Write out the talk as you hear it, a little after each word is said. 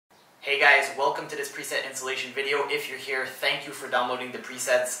Hey guys, welcome to this preset installation video. If you're here, thank you for downloading the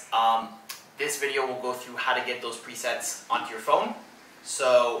presets. This video will go through how to get those presets onto your phone.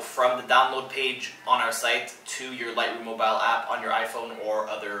 So from the download page on our site to your Lightroom Mobile App on your iPhone or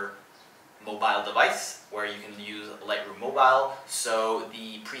other mobile device where you can use Lightroom Mobile. So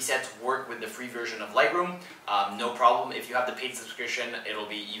the presets work with the free version of Lightroom. No problem. If you have the paid subscription, it'll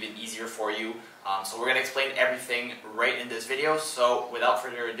be even easier for you. So we're going to explain everything right in this video. So without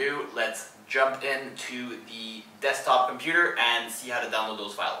further ado, let's jump into the desktop computer and see how to download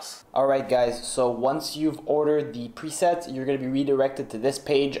those files. Alright guys, so once you've ordered the presets, you're going to be redirected to this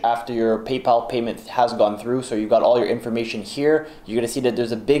page after your PayPal payment has gone through. So you've got all your information here. You're going to see that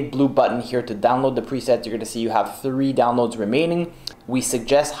there's a big blue button here to download the presets. You're going to see you have 3 downloads remaining. We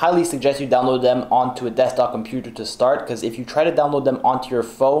highly suggest you download them onto a desktop computer to start, because if you try to download them onto your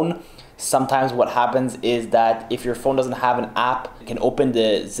phone, sometimes what happens is that if your phone doesn't have an app you can open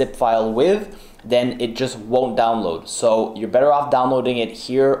the zip file with, then it just won't download. So you're better off downloading it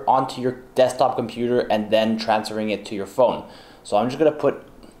here onto your desktop computer and then transferring it to your phone. So I'm just going to put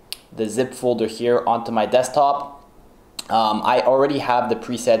the zip folder here onto my desktop. I already have the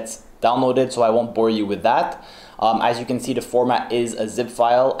presets downloaded, so I won't bore you with that. As you can see, the format is a zip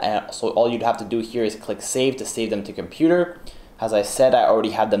file, and so all you'd have to do here is click save to save them to computer. As I said, I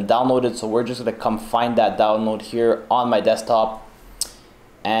already had them downloaded, so we're just going to come find that download here on my desktop.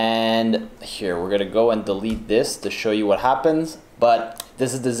 And here, we're going to go and delete this to show you what happens. But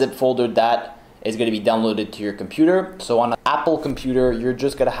this is the zip folder that is going to be downloaded to your computer. So on an Apple computer, you're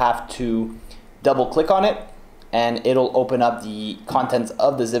just going to have to double click on it, and it'll open up the contents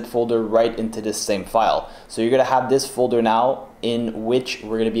of the zip folder right into this same file. So you're going to have this folder now in which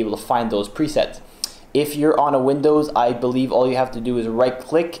we're going to be able to find those presets. If you're on a Windows, I believe all you have to do is right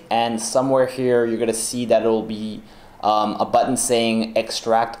click, and somewhere here you're going to see that it'll be a button saying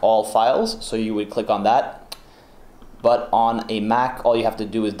extract all files. So you would click on that. But on a Mac, all you have to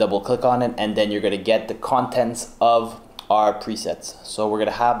do is double click on it, and then you're going to get the contents of our presets. So we're going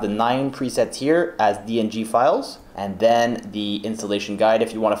to have the 9 presets here as DNG files, and then the installation guide.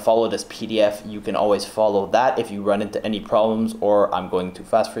 If you want to follow this PDF, you can always follow that if you run into any problems or I'm going too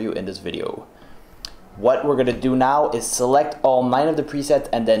fast for you in this video. What we're going to do now is select all 9 of the presets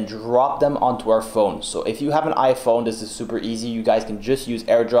and then drop them onto our phone. So if you have an iPhone, this is super easy. You guys can just use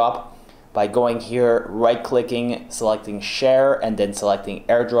AirDrop by going here, right clicking, selecting share, and then selecting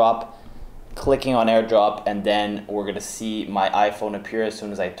AirDrop, clicking on AirDrop, and then we're going to see my iPhone appear as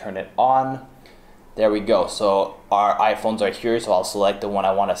soon as I turn it on. There we go. So our iPhones are here, so I'll select the one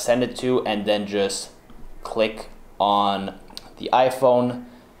I want to send it to and then just click on the iPhone,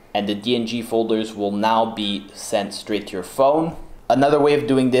 and the DNG folders will now be sent straight to your phone. Another way of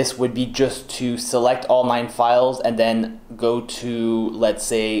doing this would be just to select all 9 files and then go to, let's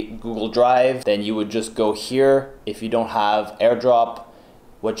say, Google Drive. Then you would just go here. If you don't have AirDrop,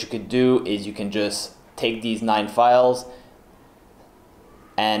 what you could do is you can just take these 9 files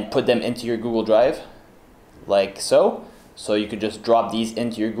and put them into your Google Drive, like so. So you could just drop these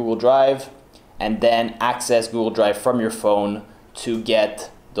into your Google Drive and then access Google Drive from your phone to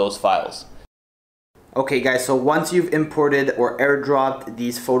get those files. Okay guys, so once you've imported or airdropped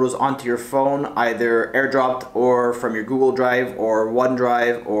these photos onto your phone, either airdropped or from your Google Drive or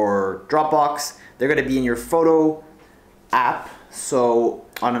OneDrive or Dropbox, they're going to be in your photo app. So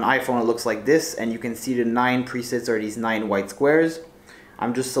on an iPhone it looks like this, and you can see the 9 presets are these 9 white squares.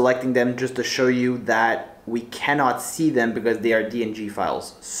 I'm just selecting them just to show you that we cannot see them because they are DNG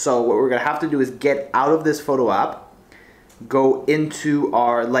files. So what we're going to have to do is get out of this photo app, go into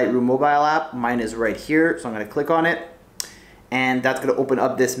our Lightroom Mobile App. Mine is right here, so I'm going to click on it, and that's going to open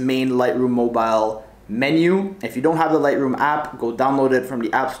up this main Lightroom Mobile menu. If you don't have the Lightroom app, go download it from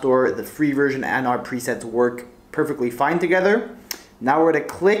the App Store. The free version and our presets work perfectly fine together. Now we're going to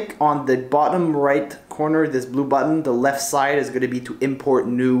click on the bottom right corner, this blue button. The left side is going to be to import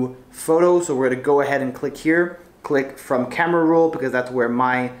new photos, so we're going to go ahead and click here. Click from camera roll because that's where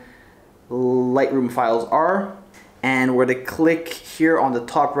my Lightroom files are. And we're going to click here on the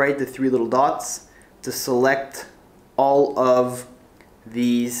top right, the 3 little dots, to select all of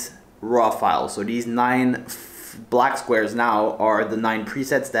these raw files. So these 9 black squares now are the 9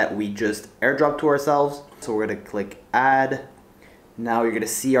 presets that we just airdropped to ourselves. So we're going to click add. Now you're going to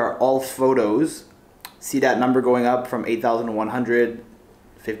see our all photos. See that number going up from 8,100,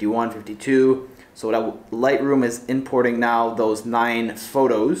 51, 52. So that Lightroom is importing now those 9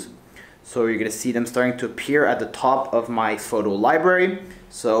 photos. So you're going to see them starting to appear at the top of my photo library.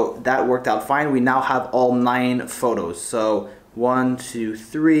 So that worked out fine. We now have all 9 photos. So 1, 2,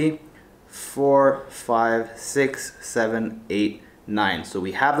 3, 4, 5, 6, 7, 8, 9. So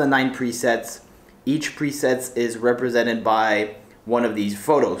we have the 9 presets. Each preset is represented by one of these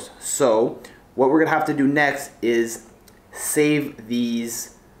photos. So what we're gonna have to do next is save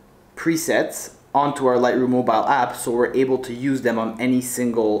these presets onto our Lightroom mobile app so we're able to use them on any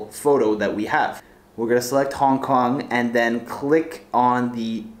single photo that we have. We're gonna select Hong Kong and then click on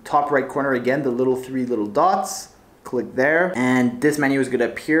the top right corner again, the 3 little dots. Click there, and this menu is gonna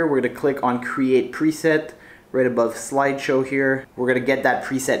appear. We're gonna click on Create Preset right above Slideshow here. We're gonna get that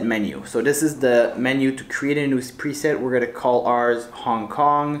preset menu. So this is the menu to create a new preset. We're gonna call ours Hong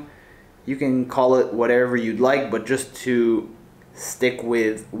Kong. You can call it whatever you'd like, but just to stick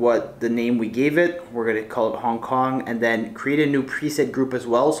with what the name we gave it, we're gonna call it Hong Kong, and then create a new preset group as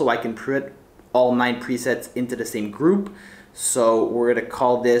well, so I can put all 9 presets into the same group. So we're gonna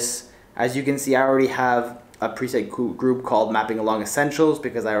call this, as you can see, I already have a preset group called Mapping Along Essentials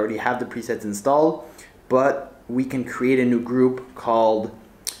because I already have the presets installed, but we can create a new group called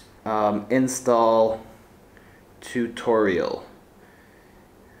Install Tutorial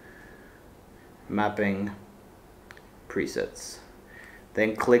Mapping Presets.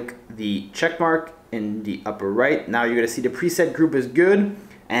 Then click the check mark in the upper right. Now you're gonna see the preset group is good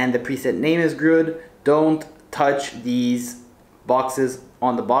and the preset name is good. Don't touch these boxes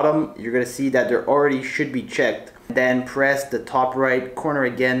on the bottom. You're gonna see that there already should be checked. Then press the top right corner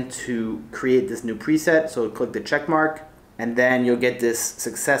again to create this new preset. So click the check mark, and then you'll get this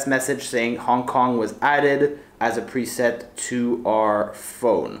success message saying Hong Kong was added as a preset to our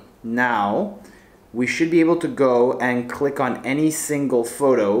phone. Now we should be able to go and click on any single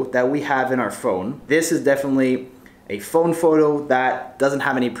photo that we have in our phone. This is definitely a phone photo that doesn't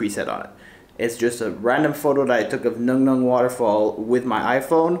have any preset on it. It's just a random photo that I took of Nung Nung waterfall with my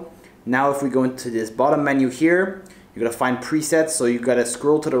iPhone. Now if we go into this bottom menu here, you're gonna find presets, so you gotta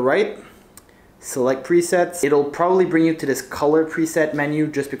scroll to the right, select presets. It'll probably bring you to this color preset menu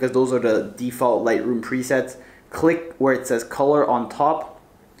just because those are the default Lightroom presets. Click where it says color on top,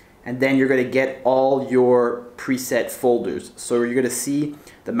 and then you're gonna get all your preset folders. So you're gonna see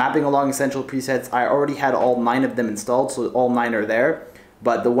the Mapping Along Essential presets. I already had all 9 of them installed, so all 9 are there.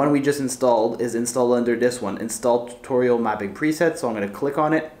 But the one we just installed is installed under this one, Install Tutorial Mapping Preset. So I'm gonna click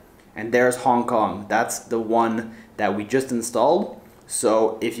on it, and there's Hong Kong. That's the one that we just installed.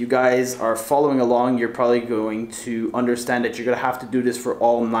 So if you guys are following along, you're probably going to understand that you're gonna have to do this for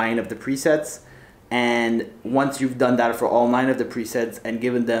all 9 of the presets. And once you've done that for all 9 of the presets and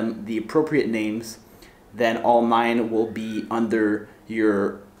given them the appropriate names, then all 9 will be under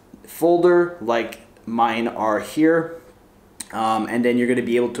your folder like mine are here. And then you're going to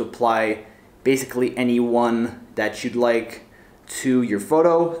be able to apply basically any one that you'd like to your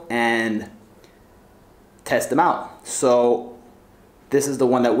photo and test them out. So this is the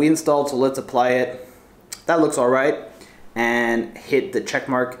one that we installed, so let's apply it. That looks alright, and hit the check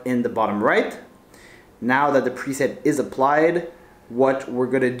mark in the bottom right. Now that the preset is applied, what we're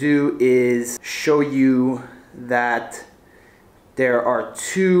going to do is show you that there are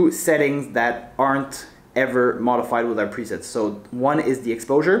 2 settings that aren't ever modified with our presets. So one is the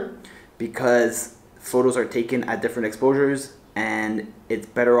exposure, because photos are taken at different exposures and it's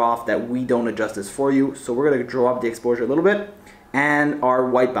better off that we don't adjust this for you. So we're going to draw up the exposure a little bit, and our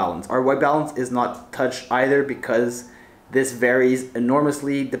white balance. Our white balance is not touched either because this varies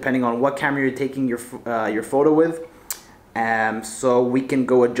enormously depending on what camera you're taking your photo with. So we can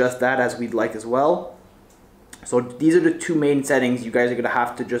go adjust that as we'd like as well. So these are the 2 main settings you guys are going to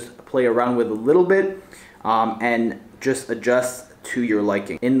have to just play around with a little bit and just adjust to your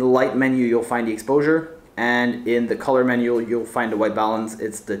liking. In the light menu, you'll find the exposure, and in the color menu, you'll find the white balance.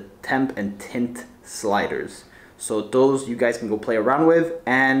 It's the temp and tint sliders. So those you guys can go play around with,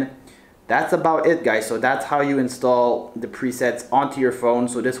 and that's about it, guys. So that's how you install the presets onto your phone.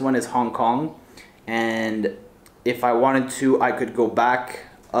 So this one is Hong Kong, and if I wanted to, I could go back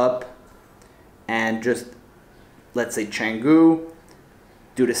up and just, let's say, Canggu,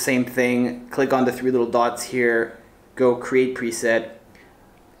 do the same thing, click on the 3 little dots here, go create preset,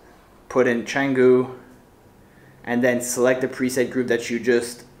 put in Canggu, and then select the preset group that you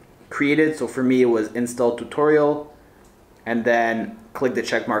just created. So for me it was Install Tutorial, and then click the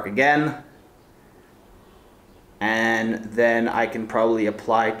check mark again, and then I can probably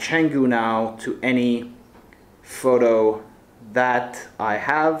apply Canggu now to any photo that I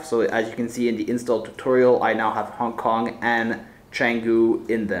have. So as you can see in the install tutorial, I now have Hong Kong and Canggu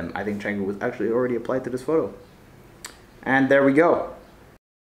in them. I think Canggu was actually already applied to this photo. And there we go.